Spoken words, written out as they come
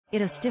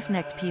It a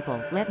stiff-necked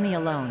people, let me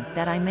alone,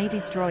 that I may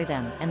destroy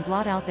them, and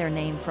blot out their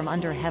name from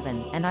under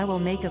heaven, and I will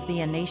make of thee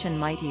a nation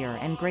mightier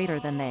and greater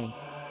than they.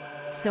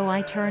 So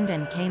I turned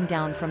and came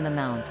down from the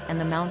mount, and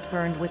the mount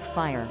burned with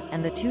fire,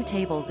 and the 2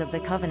 tables of the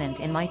covenant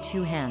in my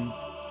 2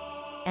 hands.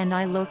 And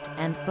I looked,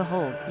 and,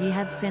 behold, ye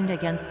had sinned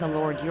against the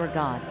Lord your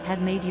God,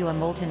 had made you a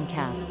molten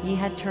calf, ye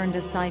had turned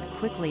aside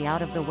quickly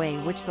out of the way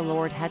which the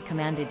Lord had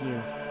commanded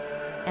you.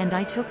 And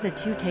I took the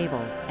 2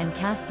 tables, and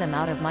cast them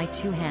out of my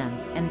 2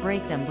 hands, and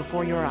brake them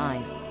before your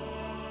eyes.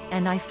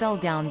 And I fell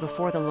down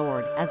before the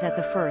Lord, as at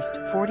the first,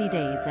 40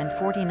 days and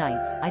 40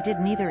 nights, I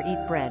did neither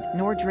eat bread,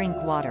 nor drink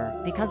water,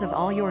 because of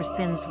all your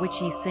sins which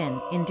ye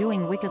sinned, in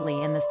doing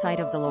wickedly in the sight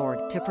of the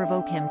Lord, to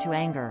provoke him to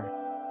anger.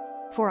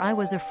 For I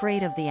was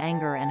afraid of the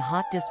anger and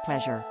hot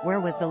displeasure,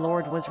 wherewith the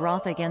Lord was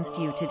wroth against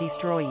you to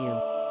destroy you.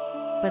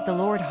 But the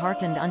Lord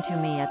hearkened unto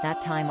me at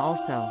that time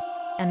also.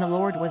 And the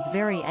Lord was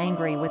very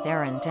angry with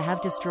Aaron to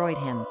have destroyed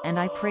him, and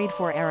I prayed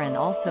for Aaron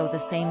also the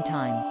same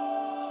time.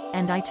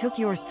 And I took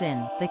your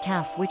sin, the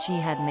calf which ye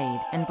had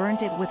made, and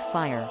burnt it with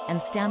fire,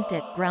 and stamped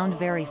it, ground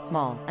very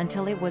small,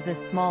 until it was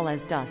as small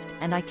as dust,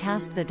 and I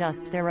cast the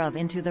dust thereof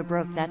into the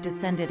brook that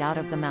descended out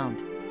of the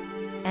mount.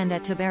 And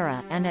at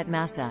Taberah, and at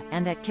Massah,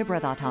 and at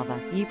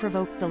Kibrothhattaavah, ye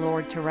provoked the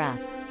Lord to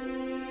wrath.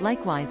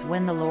 Likewise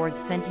when the Lord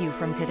sent you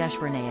from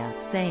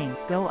Kadeshbarnea, saying,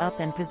 Go up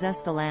and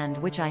possess the land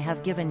which I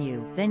have given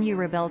you, then ye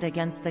rebelled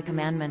against the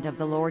commandment of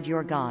the Lord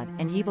your God,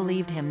 and ye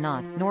believed him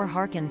not, nor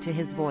hearkened to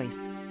his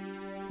voice.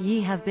 Ye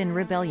have been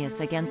rebellious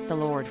against the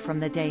Lord from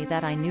the day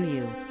that I knew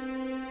you.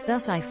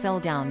 Thus I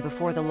fell down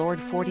before the Lord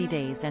 40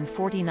 days and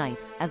 40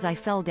 nights, as I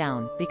fell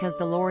down, because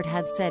the Lord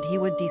had said he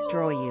would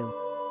destroy you.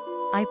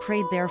 I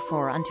prayed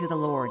therefore unto the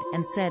Lord,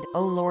 and said,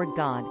 O Lord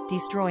God,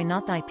 destroy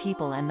not thy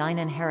people and thine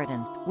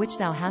inheritance, which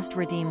thou hast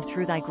redeemed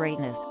through thy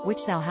greatness,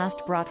 which thou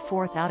hast brought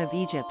forth out of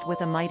Egypt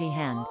with a mighty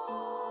hand.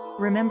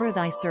 Remember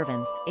thy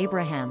servants,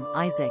 Abraham,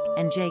 Isaac,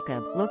 and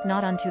Jacob. Look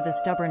not unto the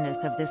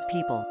stubbornness of this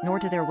people, nor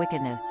to their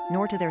wickedness,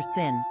 nor to their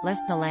sin,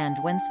 lest the land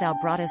whence thou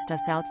broughtest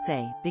us out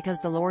say,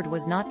 Because the Lord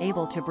was not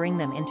able to bring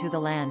them into the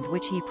land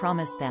which he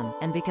promised them,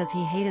 and because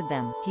he hated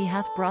them, he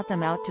hath brought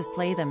them out to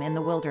slay them in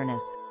the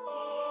wilderness.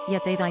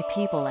 Yet they thy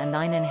people and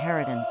thine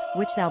inheritance,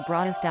 which thou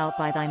broughtest out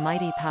by thy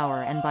mighty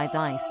power and by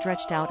thy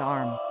stretched out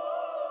arm.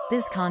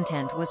 This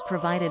content was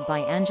provided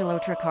by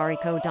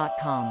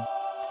angelotricarico.com.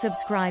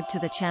 Subscribe to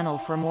the channel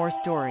for more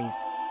stories.